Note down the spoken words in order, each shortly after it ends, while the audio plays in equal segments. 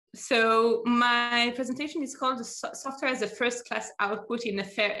So my presentation is called Software as a First-Class Output in a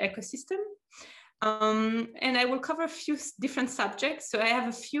Fair Ecosystem. And I will cover a few different subjects. So I have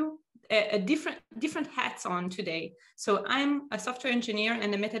a few different hats on today. So I'm a software engineer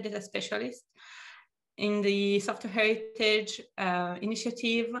and a metadata specialist in the Software Heritage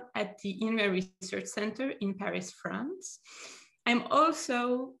Initiative at the INRIA Research Center in Paris, France. I'm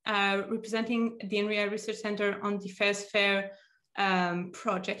also representing the INRIA Research Center on the Fair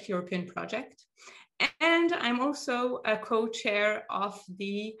project, European project. And I'm also a co-chair of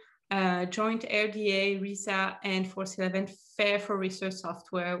the joint RDA, RISA, and 411 Fair for Research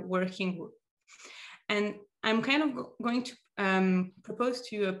Software Working Group. And I'm kind of going to propose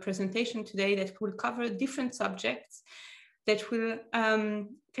to you a presentation today that will cover different subjects that will kind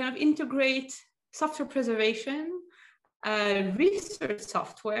of integrate software preservation, research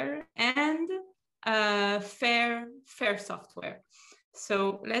software, and fair software.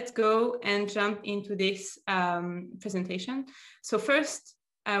 So let's go and jump into this presentation. So first,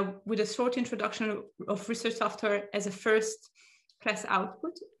 with a short introduction of research software as a first-class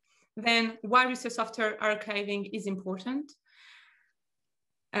output, then why research software archiving is important.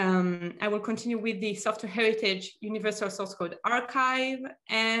 I will continue with the Software Heritage Universal Source Code Archive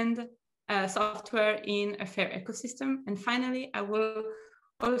and software in a fair ecosystem. And finally, I will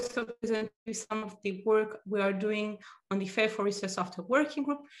also present you some of the work we are doing on the Fair for Research Software Working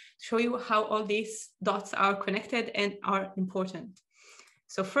Group to show you how all these dots are connected and are important.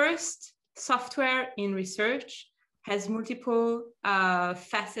 So first, software in research has multiple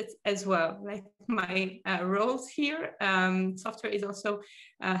facets as well, like my roles here. Software is also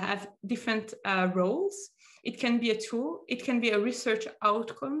have different roles. It can be a tool, it can be a research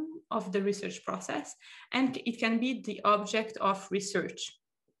outcome of the research process, and it can be the object of research.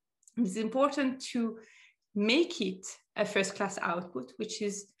 It's important to make it a first-class output, which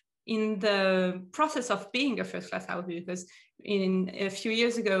is in the process of being a first-class output, because in a few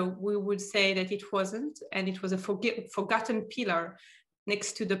years ago, we would say that it wasn't, and it was a forgotten pillar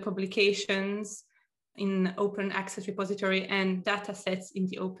next to the publications in open access repository and data sets in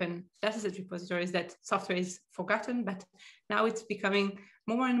the open dataset repositories, that software is forgotten, but now it's becoming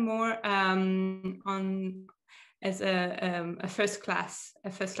more and more as a first-class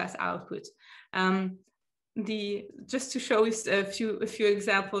output. Just to show you a few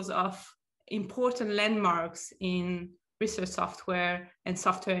examples of important landmarks in research software and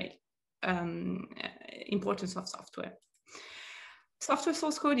software importance of software. Software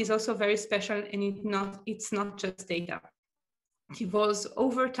source code is also very special, and it's not just data. It evolves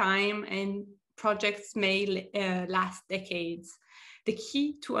over time, and projects may last decades. The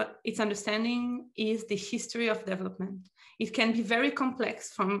key to its understanding is the history of development. It can be very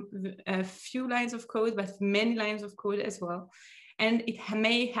complex, from a few lines of code, but many lines of code as well. And it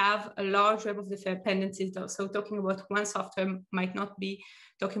may have a large web of dependencies. So talking about one software might not be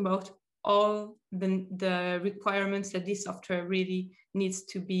talking about all the requirements that this software really needs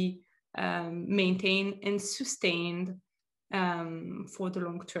to be maintained and sustained for the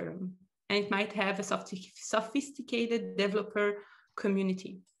long term. And it might have a sophisticated developer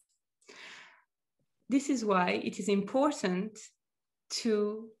community. This is why it is important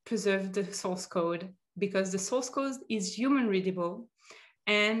to preserve the source code, because the source code is human readable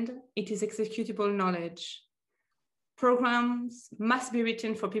and it is executable knowledge. Programs must be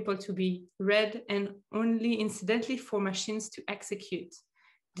written for people to be read and only incidentally for machines to execute.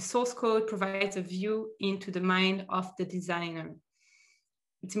 The source code provides a view into the mind of the designer.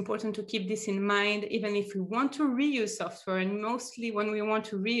 It's important to keep this in mind, even if we want to reuse software, and mostly when we want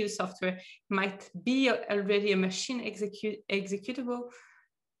to reuse software, it might be already a machine executable.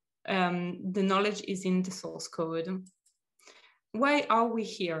 The knowledge is in the source code. Why are we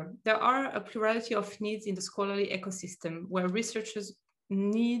here? There are a plurality of needs in the scholarly ecosystem where researchers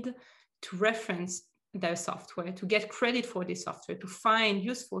need to reference their software, to get credit for this software, to find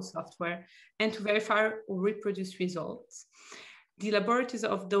useful software, and to verify or reproduce results. The laboratories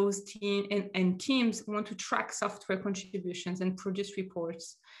of those teams want to track software contributions and produce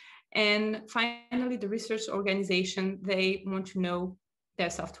reports. And finally, the research organization, they want to know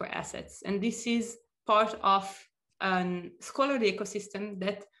their software assets. And this is part of a scholarly ecosystem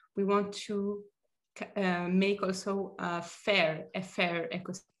that we want to make also a fair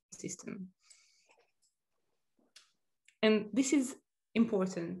ecosystem. And this is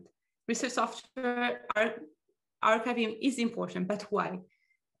important. Research software archiving is important, but why?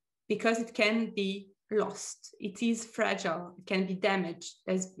 Because it can be lost. It is fragile. It can be damaged.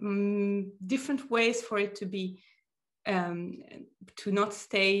 There's different ways for it to be, to not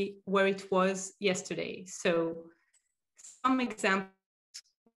stay where it was yesterday. So some examples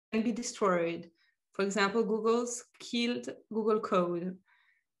be destroyed. For example, Google's killed Google Code,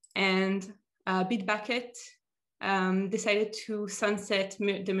 and Bitbucket decided to sunset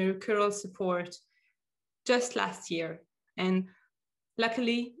the Mercurial support just last year. And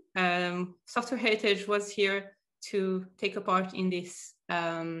luckily, Software Heritage was here to take a part in this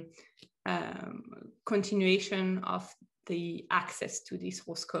continuation of the access to this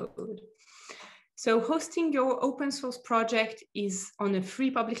source code. So hosting your open source project is on a free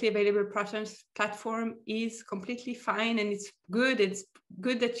publicly available platform is completely fine, and it's good. It's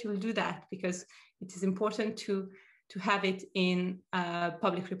good that you'll do that because it is important to have it in a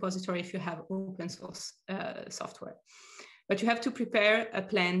public repository if you have open source software. But you have to prepare a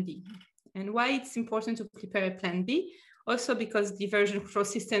plan B. And why it's important to prepare a plan B? Also because the version control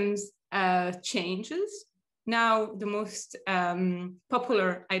systems changes. Now, the most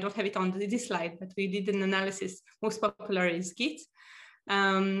popular, I don't have it on this slide, but we did an analysis, most popular is Git.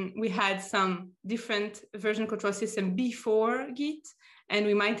 We had some different version control system before Git, and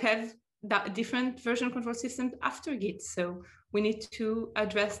we might have that different version control system after Git. So we need to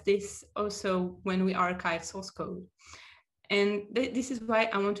address this also when we archive source code. And this is why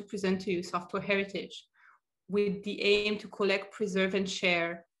I want to present to you Software Heritage, with the aim to collect, preserve, and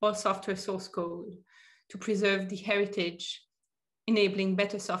share all software source code to preserve the heritage, enabling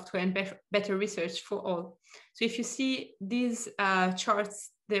better software and better research for all. So if you see these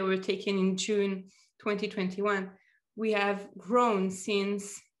charts, they were taken in June 2021, we have grown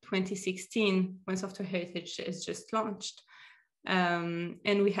since 2016 when Software Heritage is just launched. And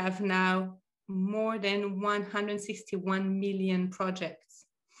we have now more than 161 million projects.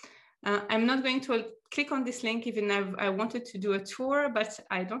 I'm not going to click on this link, even though I wanted to do a tour, but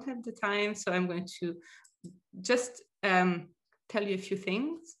I don't have the time. So I'm going to just tell you a few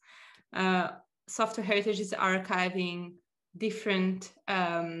things. Software Heritage is archiving different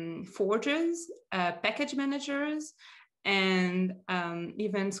forgers, package managers, and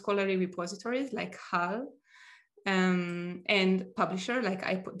even scholarly repositories like HAL, and publisher like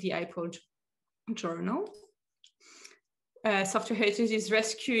the iPod Journal. Software Heritage is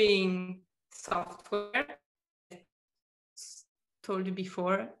rescuing software. Told you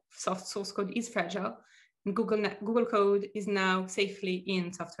before, source code is fragile. And Google Code is now safely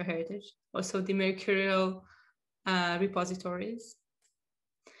in Software Heritage. Also the Mercurial repositories.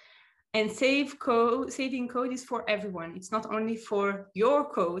 And saving code is for everyone. It's not only for your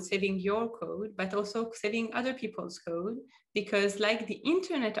code, saving your code, but also saving other people's code. Because like the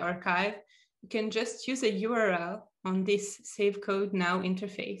Internet Archive, you can just use a URL on this Save Code Now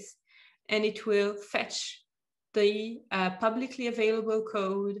interface, and it will fetch the publicly available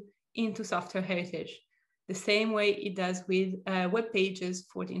code into Software Heritage, the same way it does with web pages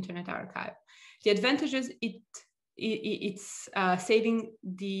for the Internet Archive. The advantages, it's saving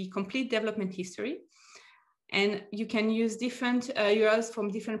the complete development history, and you can use different URLs from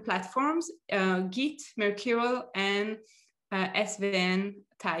different platforms, Git, Mercurial, and SVN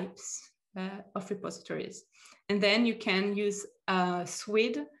types of repositories. And then you can use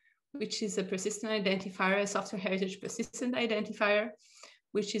SWID, which is a persistent identifier, a Software Heritage persistent identifier,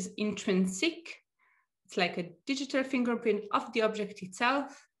 which is intrinsic. It's like a digital fingerprint of the object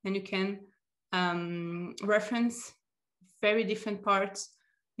itself, and you can reference very different parts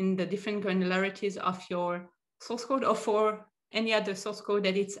in the different granularities of your source code or for any other source code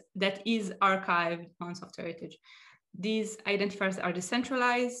that is archived on Software Heritage. These identifiers are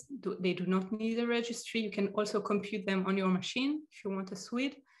decentralized. They do not need a registry. You can also compute them on your machine if you want a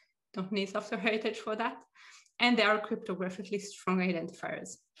SWID. Don't need Software Heritage for that. And they are cryptographically strong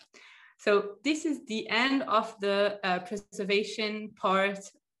identifiers. So this is the end of the preservation part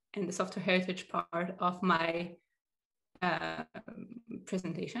and the Software Heritage part of my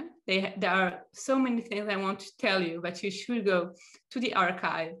presentation. There are so many things I want to tell you, but you should go to the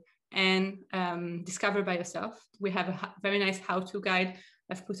archive and discover by yourself. We have a very nice how-to guide.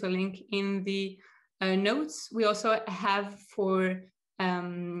 I've put a link in the notes. We also have for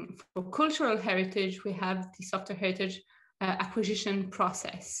cultural heritage, we have the Software Heritage acquisition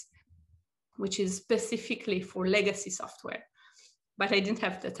process, which is specifically for legacy software. But I didn't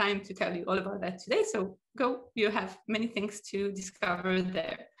have the time to tell you all about that today. So go, you have many things to discover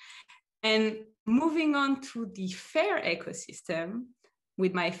there. And moving on to the FAIR ecosystem,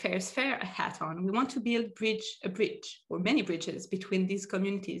 with my FAIR's FAIR hat on, we want to build a bridge or many bridges between these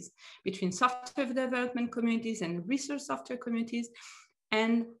communities, between software development communities and research software communities,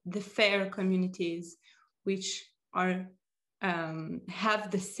 and the FAIR communities, which are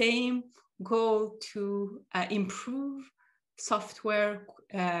have the same goal to improve software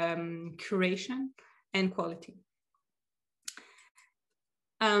curation and quality.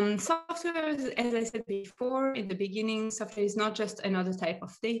 Software, as I said before, in the beginning, software is not just another type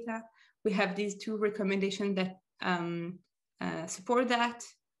of data. We have these two recommendations that support that.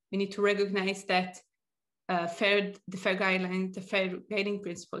 We need to recognize that the FAIR guidelines, the FAIR guiding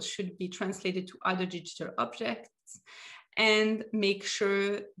principles should be translated to other digital objects, and make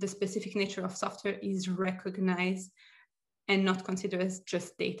sure the specific nature of software is recognized and not considered as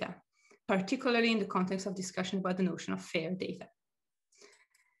just data, particularly in the context of discussion about the notion of FAIR data.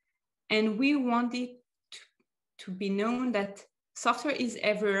 And we want it to be known that software is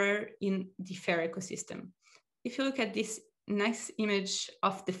everywhere in the FAIR ecosystem. If you look at this nice image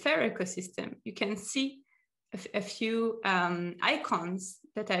of the FAIR ecosystem, you can see a few icons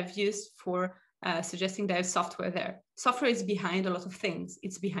that I've used for suggesting there's software there. Software is behind a lot of things.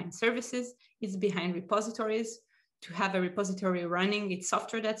 It's behind services, it's behind repositories. To have a repository running, it's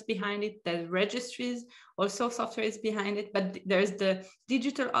software that's behind it. There's registries, also software is behind it, but there's the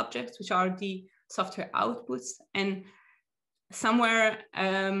digital objects, which are the software outputs. And somewhere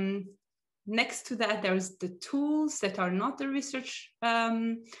next to that, there's the tools that are not the research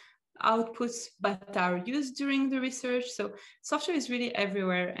outputs, but are used during the research. So software is really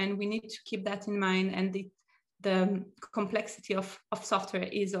everywhere, and we need to keep that in mind. And the complexity of software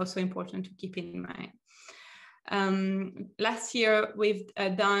is also important to keep in mind. Last year, we've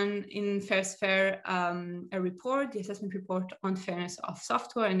done in FAIR's FAIR a report, the assessment report on fairness of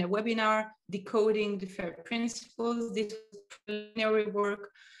software, and a webinar decoding the FAIR principles. This was preliminary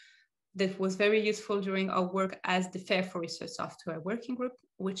work that was very useful during our work as the FAIR for Research Software Working Group,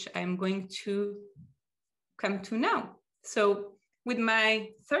 which I'm going to come to now. So with my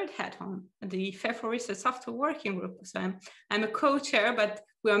third hat on, the FAIR for Research Software Working Group. So I'm a co-chair, but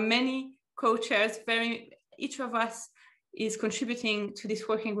we are many co-chairs. Each of us is contributing to this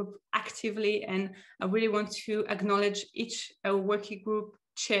working group actively, and I really want to acknowledge each working group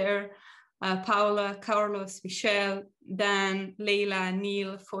chair, Paula, Carlos, Michelle, Dan, Leila,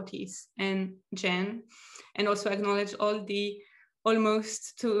 Neil, Fotis, and Jen, and also acknowledge all the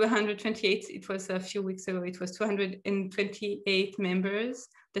almost 228, it was a few weeks ago, it was 228 members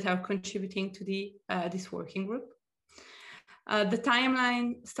that are contributing to this working group. The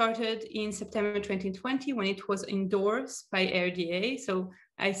timeline started in September 2020 when it was endorsed by RDA. So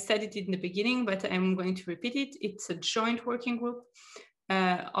I said it in the beginning, but I'm going to repeat it. It's a joint working group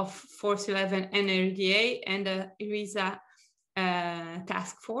of Force 11 and RDA and a ERISA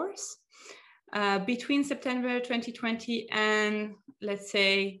task force. Between September 2020 and, let's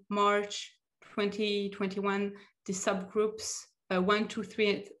say, March 2021, the subgroups 1, 2,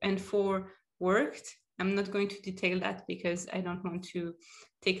 3, and 4 worked. I'm not going to detail that because I don't want to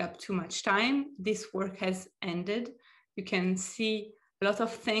take up too much time. This work has ended. You can see a lot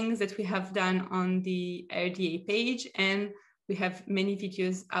of things that we have done on the RDA page, and we have many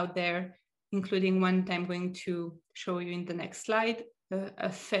videos out there, including one that I'm going to show you in the next slide,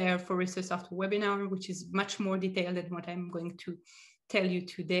 a FAIR for Research Software webinar, which is much more detailed than what I'm going to tell you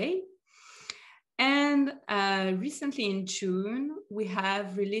today. And recently in June, we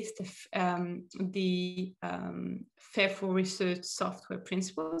have released the FAIR for Research Software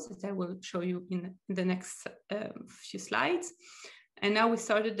principles that I will show you in the next few slides. And now we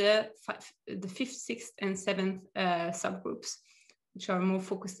started the 5th, 6th, and 7th subgroups, which are more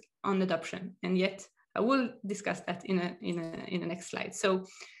focused on adoption. And yet I will discuss that in the next slide. So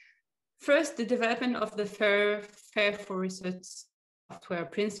first, the development of the FAIR for Research Software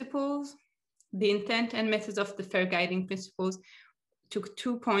principles. The intent and methods of the FAIR guiding principles took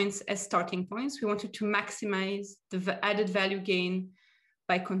 2 points as starting points. We wanted to maximize the added value gain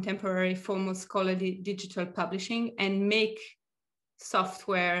by contemporary formal scholarly digital publishing and make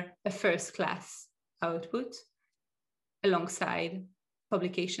software a first-class output alongside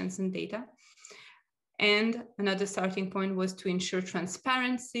publications and data. And another starting point was to ensure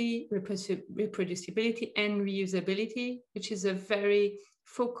transparency, reproducibility, and reusability, which is a very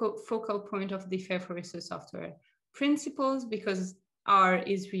focal point of the FAIR for Research Software principles, because R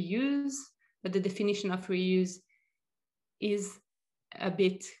is reuse, but the definition of reuse is a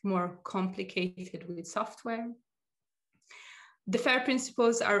bit more complicated with software. The FAIR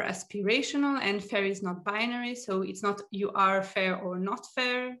principles are aspirational, and FAIR is not binary, so it's not you are fair or not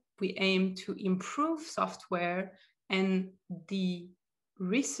fair. We aim to improve software and the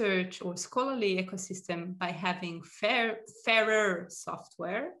research or scholarly ecosystem by having fairer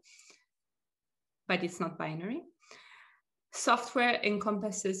software, but it's not binary. Software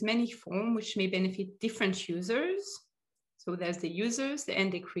encompasses many forms which may benefit different users. So there's the users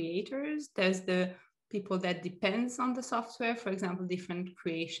and the creators. There's the people that depends on the software, for example, different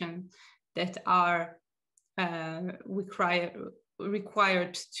creation that are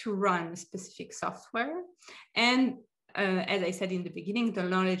required to run specific software. And as I said in the beginning, the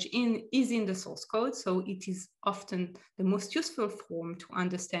knowledge is in the source code. So it is often the most useful form to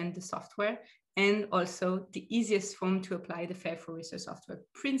understand the software, and also the easiest form to apply the FAIR for Research software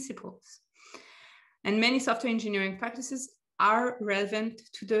principles. And many software engineering practices are relevant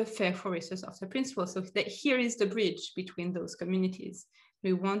to the FAIR for Research software principles. So here is the bridge between those communities.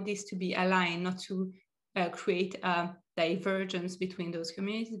 We want this to be aligned, not to create a divergence between those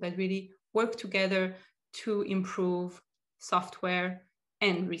communities, but really work together to improve software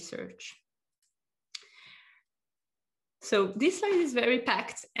and research. So this slide is very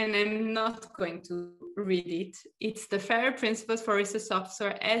packed, and I'm not going to read it. It's the FAIR principles for research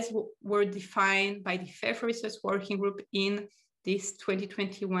software as were defined by the FAIR for Research Working Group in this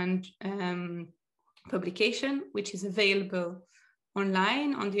 2021 publication, which is available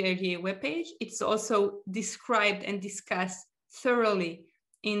online on the RDA webpage. It's also described and discussed thoroughly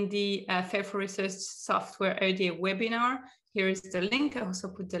in the FAIR for Research software RDA webinar. Here is the link. I also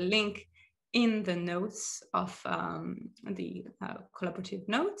put the link in the notes of the collaborative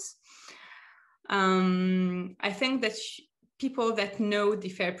notes. I think that people that know the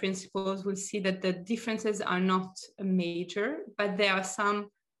FAIR principles will see that the differences are not major, but there are some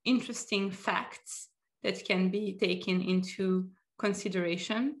interesting facts that can be taken into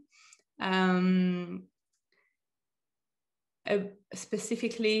consideration.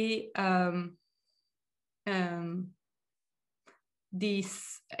 Specifically,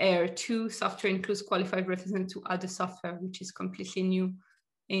 this AIR2 software includes qualified reference to other software, which is completely new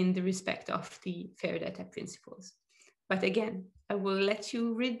in the respect of the FAIR data principles. But again, I will let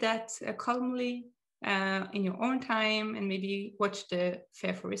you read that calmly in your own time, and maybe watch the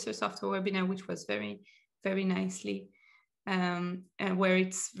FAIR for Research software webinar, which was very, very nicely, and where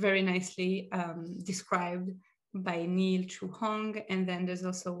it's very nicely described by Neil Chu Hong. And then there's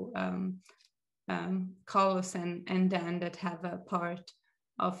also Carlos and Dan that have a part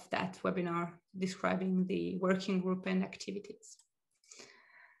of that webinar describing the working group and activities.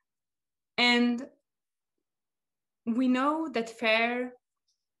 And we know that FAIR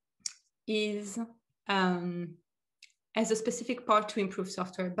is as a specific part to improve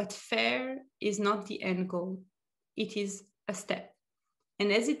software, but FAIR is not the end goal. It is a step.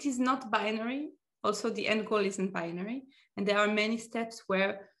 And as it is not binary, also the end goal isn't binary. And there are many steps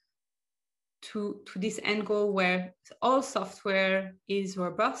where to this end goal, where all software is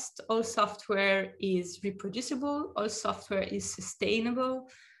robust, all software is reproducible, all software is sustainable,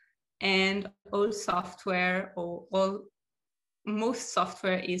 and all software, or most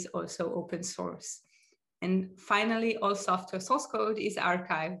software is also open source. And finally, all software source code is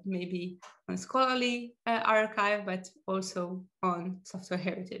archived, maybe on scholarly archive, but also on software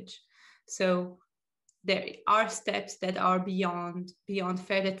heritage. So there are steps that are beyond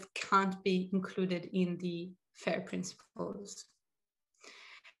FAIR that can't be included in the FAIR principles.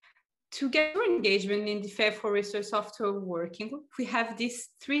 To get more engagement in the FAIR for Research software working group, we have these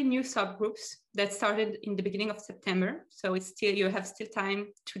 3 new subgroups that started in the beginning of September. So it's still, you have still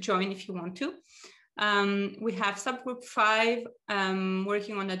time to join if you want to. We have subgroup 5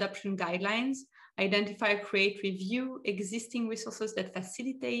 working on adoption guidelines, identify, create, review existing resources that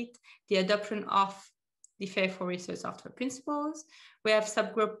facilitate the adoption of the FAIR for Research software principles. We have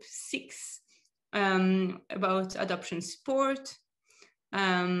subgroup 6 about adoption support,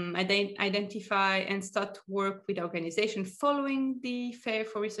 identify and start to work with organizations following the FAIR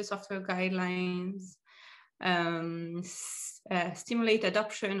for Research software guidelines, stimulate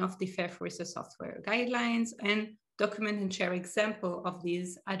adoption of the FAIR for Research software guidelines, and document and share example of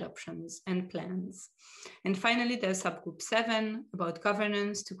these adoptions and plans. And finally, there's subgroup 7 about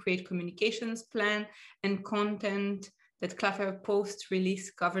governance to create communications plan and content that clarify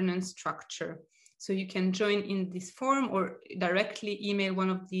post-release governance structure. So you can join in this forum or directly email one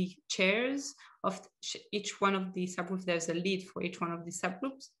of the chairs of each one of the subgroups. There's a lead for each one of the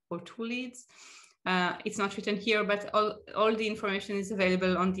subgroups, or 2 leads. It's not written here, but all the information is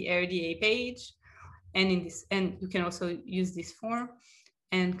available on the RDA page. And you can also use this form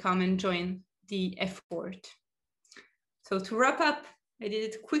and come and join the effort. So to wrap up, I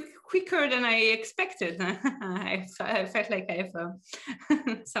did it quicker than I expected. I felt like I have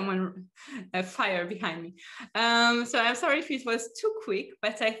someone fire behind me. So I'm sorry if it was too quick,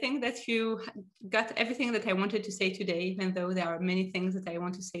 but I think that you got everything that I wanted to say today, even though there are many things that I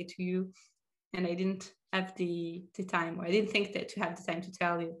want to say to you, and I didn't have the time, or I didn't think that to have the time to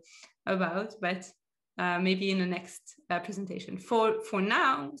tell you about, but maybe in the next presentation. For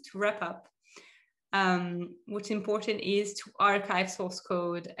now, to wrap up, what's important is to archive source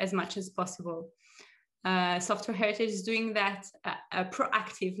code as much as possible. Software Heritage is doing that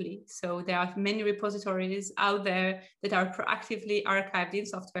proactively. So there are many repositories out there that are proactively archived in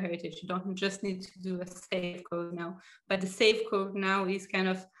Software Heritage. You don't just need to do a save code now, but the save code now is kind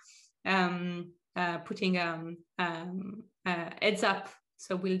of putting heads up.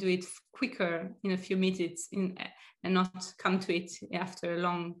 So we'll do it quicker in a few minutes and not come to it after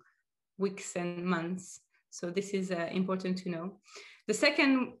long weeks and months. So this is important to know. The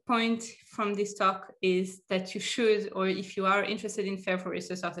second point from this talk is that you should, or if you are interested in FAIR for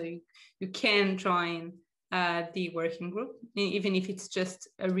Research Software, you can join the working group, even if it's just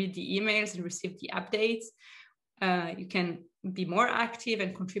read the emails and receive the updates. You can be more active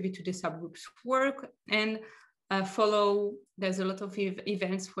and contribute to the subgroup's work and follow. There's a lot of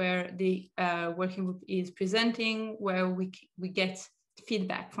events where the working group is presenting, where we get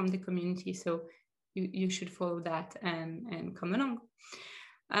feedback from the community. So you should follow that and come along.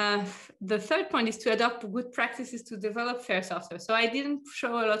 The third point is to adopt good practices to develop FAIR software. So I didn't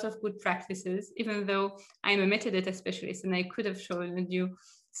show a lot of good practices, even though I'm a metadata specialist and I could have shown you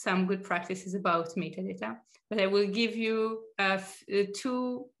some good practices about metadata, but I will give you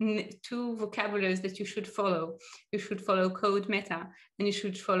two vocabularies that you should follow. You should follow code meta and you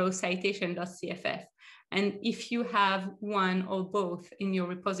should follow citation.cff. And if you have one or both in your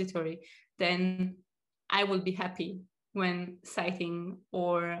repository, then I will be happy when citing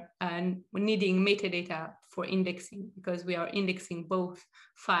or needing metadata for indexing, because we are indexing both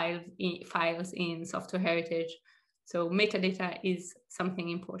files in Software Heritage. So metadata is something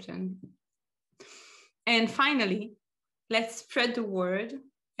important. And finally, let's spread the word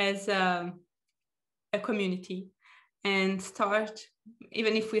as a community and start,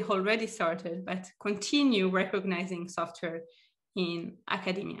 even if we already started, but continue recognizing software in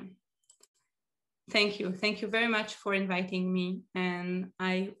academia. Thank you. Thank you very much for inviting me, and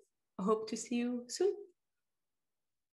I hope to see you soon.